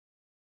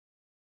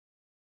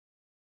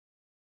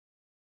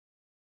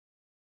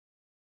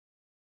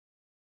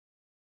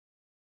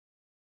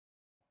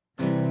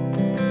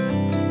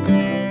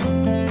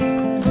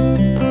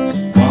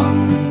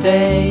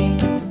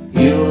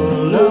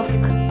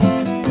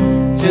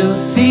to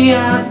sea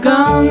I've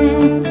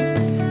gone,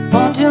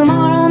 for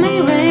tomorrow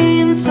may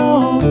rain,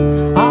 so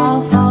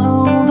I'll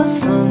follow the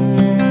sun.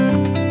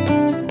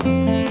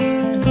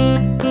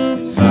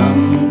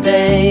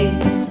 Someday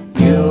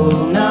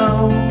you'll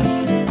know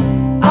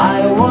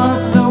I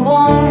was the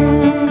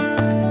one,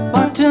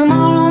 but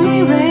tomorrow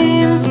may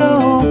rain,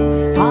 so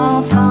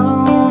I'll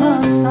follow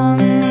the sun.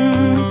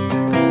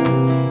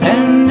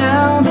 And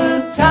now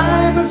the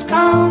time has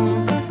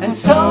come, and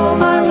so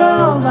my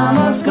love I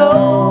must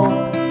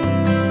go.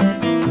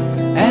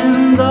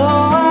 And though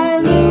I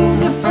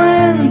lose a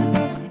friend,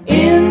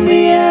 in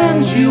the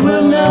end you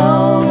will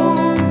know.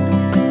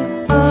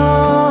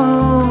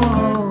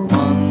 Oh,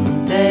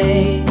 one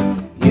day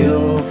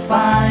you'll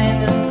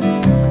find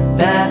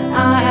that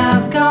I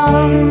have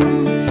gone.